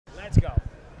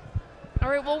All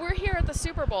right, well, we're here at the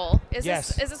Super Bowl. Is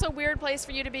Yes. this a weird place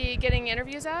for you to be getting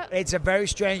interviews at? It's a very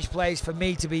strange place for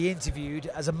me to be interviewed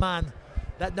as a man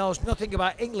that knows nothing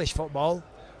about English football,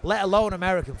 let alone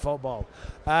American football.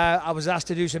 I was asked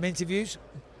to do some interviews.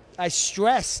 I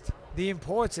stressed the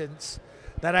importance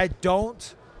that I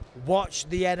don't watch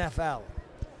the NFL.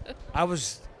 I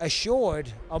was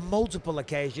assured on multiple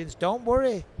occasions, don't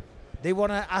worry, they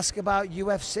want to ask about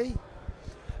UFC.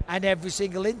 And every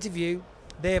single interview,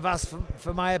 they've asked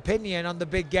for my opinion on the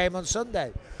big game on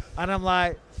Sunday. And I'm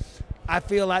like, I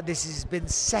feel like this has been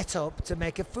set up to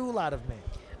make a fool out of me.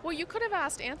 Well, you could have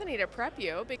asked Anthony to prep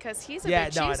you because he's a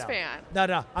big no, Chiefs fan.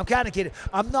 No, I'm kind of kidding.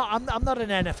 I'm not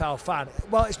an NFL fan.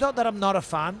 Well, it's not that I'm not a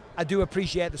fan. I do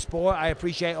appreciate the sport. I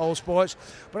appreciate all sports,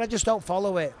 but I just don't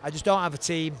follow it. I just don't have a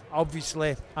team.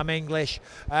 Obviously, I'm English.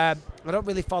 I don't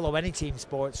really follow any team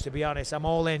sports, to be honest. I'm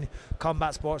all in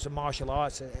combat sports and martial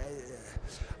arts.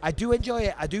 I do enjoy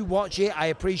it. I do watch it. I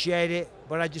appreciate it,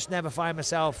 but I just never find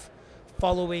myself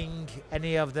following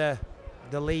any of the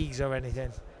leagues or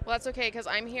anything. Well, that's okay because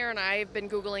I'm here and I've been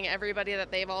Googling everybody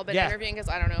that they've all been interviewing because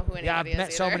I don't know who anybody I've is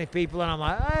met so either. many people and I'm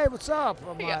like, hey, what's up?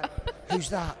 I'm like, who's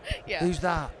that? Who's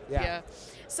that? Yeah.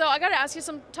 So I got to ask you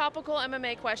some topical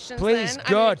MMA questions. Please, then.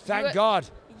 good. Thank God.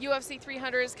 UFC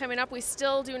 300 is coming up. We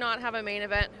still do not have a main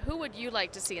event. Who would you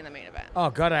like to see in the main event?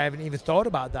 Oh, God, I haven't even thought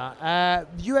about that.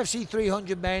 UFC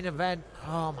 300 main event.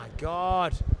 Oh, my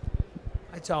God.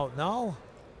 I don't know.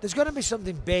 There's going to be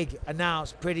something big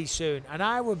announced pretty soon, and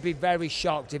I would be very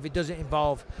shocked if it doesn't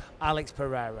involve Alex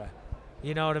Pereira.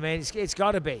 You know what I mean? It's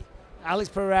got to be. Alex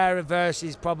Pereira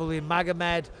versus probably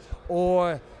Magomed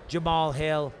or Jamal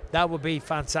Hill. That would be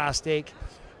fantastic.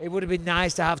 It would have been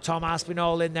nice to have Tom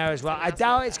Aspinall in there as well. I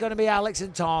doubt it's going to be Alex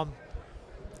and Tom.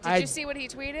 Did you see what he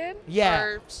tweeted? Yeah,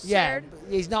 or shared?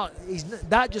 He's not.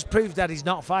 That just proves that he's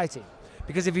not fighting.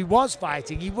 Because if he was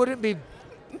fighting, he wouldn't be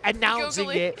announcing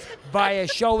it via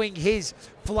showing his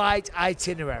flight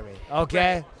itinerary.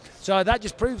 Okay, right. So that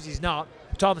just proves he's not.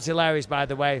 Tom's hilarious, by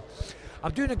the way.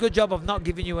 I'm doing a good job of not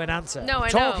giving you an answer. No, I'm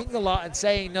talking a lot and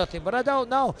saying nothing, but I don't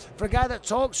know. For a guy that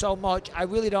talks so much, I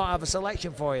really don't have a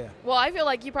selection for you. Well, I feel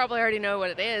like you probably already know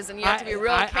what it is, and you have to be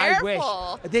real careful.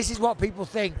 I wish. This is what people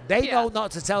think. They know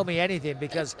not to tell me anything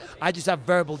because I just have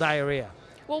verbal diarrhea.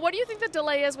 Well, what do you think the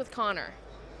delay is with Conor?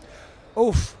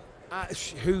 Oof.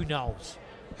 Who knows?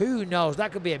 Who knows?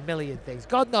 That could be a million things.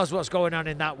 God knows what's going on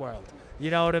in that world.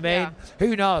 You know what I mean? Yeah.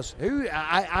 Who knows?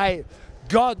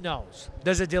 God knows.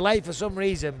 There's a delay for some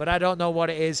reason, but I don't know what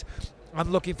it is.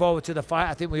 I'm looking forward to the fight.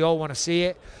 I think we all want to see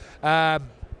it.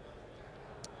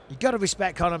 You got to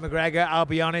respect Conor McGregor, I'll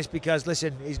be honest, because,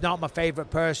 listen, he's not my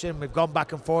favourite person. We've gone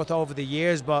back and forth over the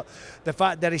years, but the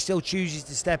fact that he still chooses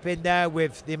to step in there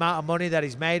with the amount of money that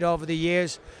he's made over the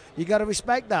years, you got to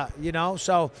respect that, you know.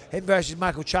 So him versus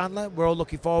Michael Chandler, we're all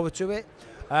looking forward to it.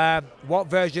 What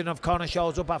version of Conor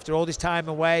shows up after all this time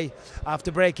away,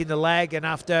 after breaking the leg and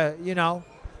after, you know,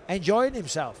 enjoying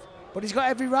himself. But he's got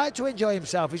every right to enjoy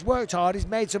himself. He's worked hard. He's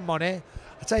made some money.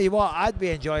 I tell you what, I'd be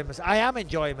enjoying myself. I am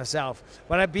enjoying myself,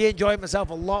 but I'd be enjoying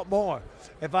myself a lot more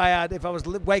if I was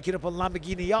waking up on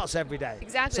Lamborghini yachts every day.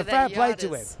 Exactly. So fair play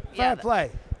to him. Fair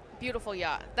play. Beautiful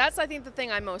yacht. That's, I think, the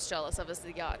thing I'm most jealous of is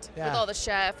the yacht with all the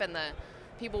chef and the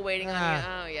people waiting on you.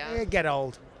 Oh yeah. It'd get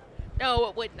old. No,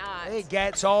 it would not. It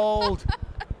gets old.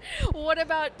 What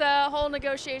about the whole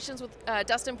negotiations with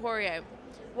Dustin Poirier?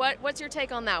 What's your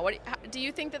take on that? Do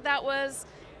you think that was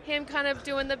him kind of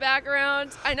doing the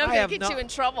background? I know I'm going to get you in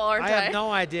trouble, aren't I? I have no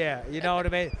idea. You know what I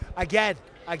mean? Again,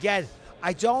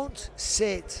 I don't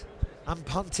sit and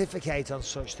pontificate on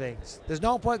such things. There's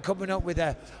no point coming up with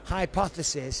a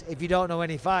hypothesis if you don't know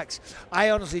any facts.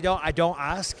 I honestly don't. I don't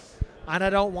ask, and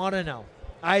I don't want to know.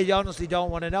 I honestly don't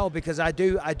want to know because I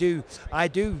do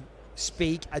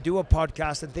speak, I do a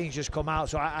podcast and things just come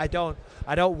out, so I don't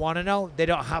want to know. They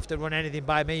don't have to run anything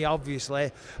by me,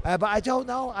 obviously, but I don't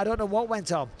know what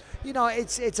went on. You know,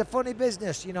 it's a funny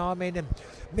business, you know. I mean,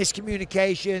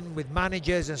 miscommunication with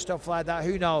managers and stuff like that,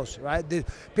 who knows, right?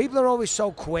 People are always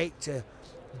so quick to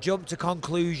jump to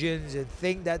conclusions and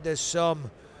think that there's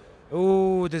some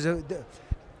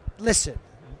listen,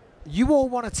 you all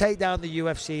want to take down the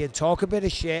UFC and talk a bit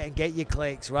of shit and get your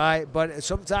clicks, right? But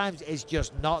sometimes it's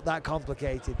just not that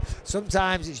complicated.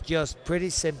 Sometimes it's just pretty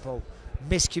simple.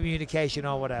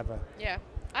 Miscommunication or whatever. Yeah,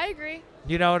 I agree.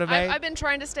 You know what I mean? I've been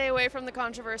trying to stay away from the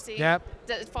controversy that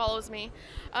follows me.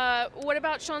 What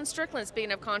about Sean Strickland,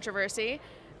 speaking of controversy?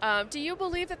 Do you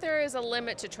believe that there is a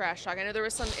limit to trash talk? I know there were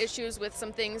some issues with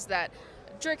some things that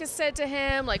Drick has said to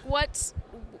him. Like, what's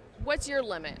your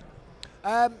limit?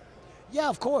 Yeah,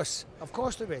 of course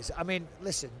there is. I mean,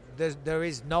 listen, there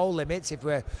is no limits if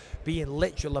we're being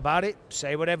literal about it.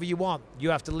 Say whatever you want. You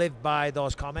have to live by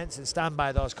those comments and stand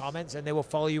by those comments, and they will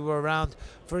follow you around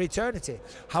for eternity.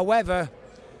 However,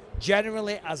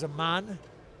 generally as a man,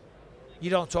 you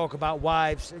don't talk about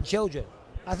wives and children.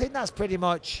 I think that's pretty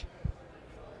much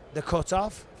the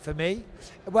cutoff for me.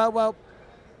 Well,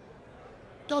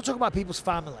 don't talk about people's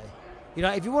family. You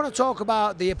know, if you want to talk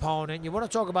about the opponent, you want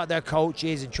to talk about their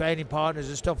coaches and training partners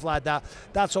and stuff like that,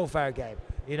 that's all fair game,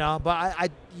 you know.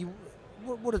 But you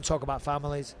wouldn't talk about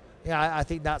families. Yeah, I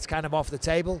think that's kind of off the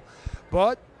table.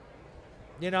 But,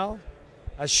 you know,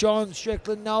 as Sean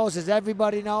Strickland knows, as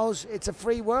everybody knows, it's a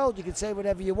free world. You can say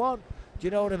whatever you want. Do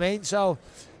you know what I mean? So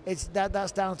it's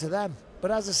that's down to them.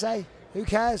 But as I say, who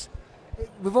cares?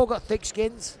 We've all got thick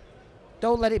skins.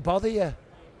 Don't let it bother you.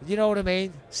 You know what I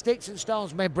mean? Sticks and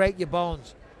stones may break your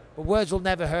bones, but words will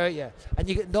never hurt you. And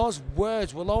those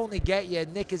words will only get you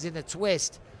knickers in a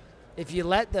twist if you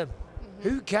let them. Mm-hmm.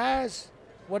 Who cares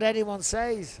what anyone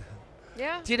says?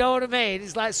 Yeah. Do you know what I mean?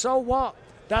 It's like, so what?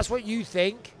 That's what you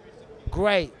think.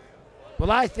 Great. Well,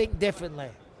 I think differently.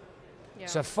 Yeah.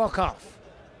 So fuck off.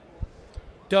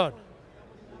 Done.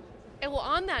 And well,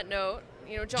 on that note,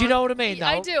 you know, John, do you know what I mean, though?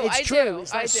 I do. It's true.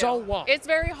 It's like, so what? It's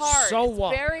very hard. So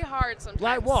what? It's very hard sometimes.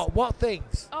 Like what? What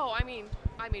things? Oh, I mean,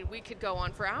 we could go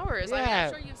on for hours. Yeah. I mean, I'm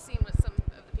sure you've seen what some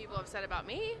of the people have said about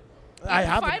me. I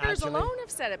haven't, fighters actually. alone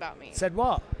have said about me. Said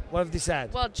what? What have they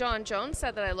said? Well, John Jones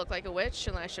said that I look like a witch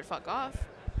and I should fuck off,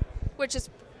 which is.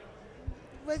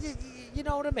 Well, you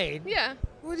know what I mean? Yeah.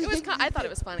 What do you think? I thought it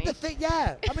was funny.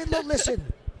 Yeah. I mean, look,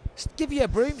 listen. Give you a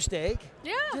broomstick.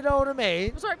 Yeah. Do you know what I mean?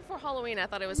 It was right before Halloween. I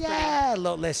thought it was yeah, pretty.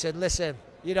 Look, listen.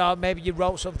 You know, maybe you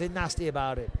wrote something nasty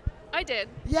about it. I did.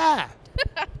 Yeah.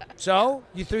 So,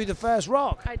 you threw the first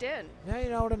rock. I did. Yeah, you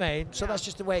know what I mean? So yeah. That's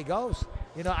just the way it goes.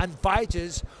 You know, and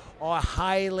fighters are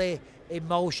highly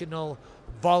emotional,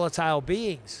 volatile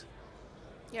beings.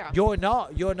 Yeah. You're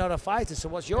not a fighter, so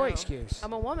what's your excuse?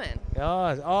 I'm a woman.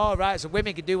 Oh, right, so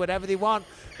women can do whatever they want.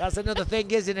 That's another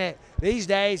thing, isn't it? These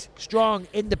days, strong,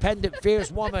 independent, fierce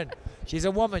woman. She's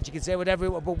a woman, she can say whatever we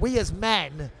want. But we as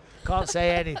men can't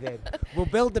say anything. We'll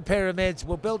build the pyramids,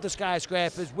 we'll build the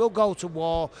skyscrapers, we'll go to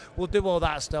war, we'll do all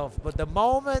that stuff. But the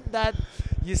moment that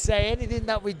you say anything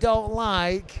that we don't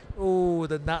like, ooh,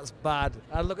 then that's bad.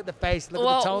 I look at the face, look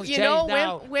at the tones change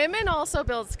now. Women also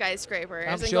build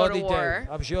skyscrapers and go to war.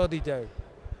 I'm sure they do.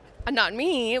 Not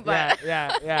me, but...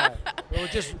 Yeah. We'll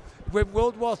just... When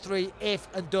World War III, if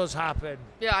and does happen...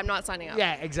 Yeah, I'm not signing up.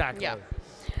 Yeah, exactly. Yeah.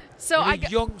 So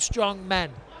young, strong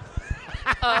men.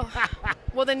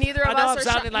 Well, then neither of us are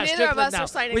signing up.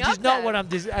 Which is not then. What I'm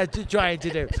trying to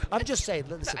do. I'm just saying,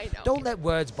 listen, don't let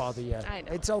words bother you. I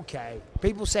know. It's okay.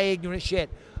 People say ignorant shit.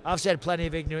 I've said plenty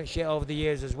of ignorant shit over the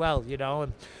years as well, you know.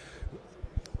 And,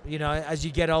 you know, as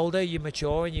you get older, you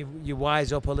mature and you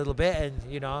wise up a little bit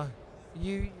and, you know,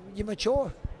 you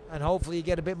mature. And hopefully you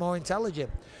get a bit more intelligent.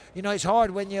 You know, it's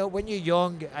hard when you're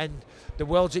young and the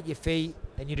world's at your feet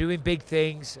and you're doing big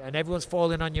things and everyone's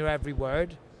falling on your every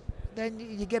word. Then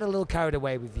you get a little carried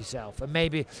away with yourself, and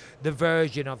maybe the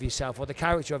version of yourself or the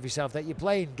character of yourself that you're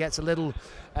playing gets a little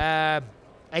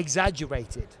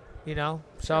exaggerated, you know.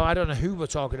 So I don't know who we're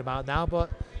talking about now, but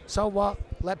so what?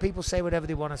 Let people say whatever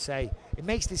they want to say. It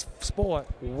makes this sport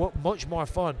much more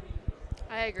fun.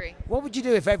 I agree. What would you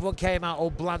do if everyone came out all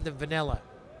bland and vanilla?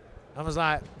 I was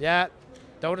like, yeah,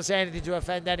 don't want to say anything to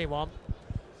offend anyone.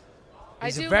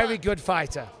 He's a very good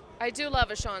fighter. I do love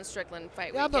a Sean Strickland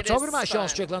fight. Yeah, I'm not talking about Sean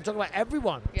Strickland. I'm talking about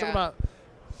everyone. I'm talking about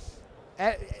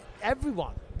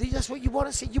everyone. That's what you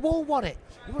want to see. You all want it.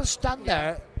 You want to stand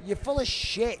there. You're full of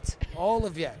shit, all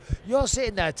of you. You're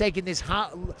sitting there taking this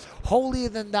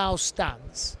holier-than-thou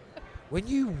stance when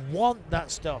you want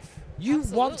that stuff. You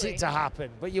want it to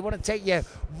happen, but you want to take your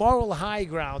moral high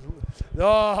ground.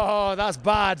 Oh, that's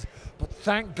bad. But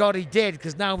thank God he did,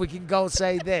 because now we can go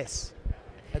say this.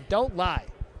 And don't lie.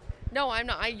 No, I'm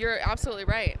not. You're absolutely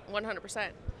right. 100%.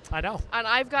 I know. And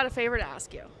I've got a favor to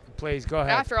ask you. Please, go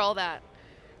ahead. After all that,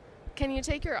 can you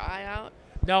take your eye out?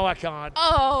 No, I can't.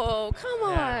 Oh, come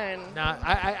on. No,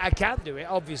 I can do it,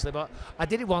 obviously, but I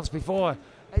did it once before.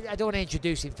 I don't want to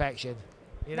introduce infection.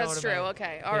 You know That's what true. I mean?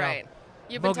 Okay. All right.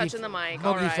 You've been touching the mic.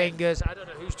 Muggy fingers. I don't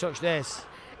know who's touched this.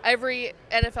 Every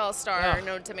NFL star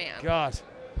known to man. God.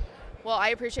 Well, I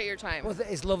appreciate your time. Well,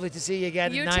 it's lovely to see you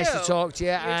again. You nice too. to talk to you.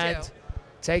 You and too.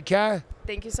 Take care.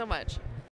 Thank you so much.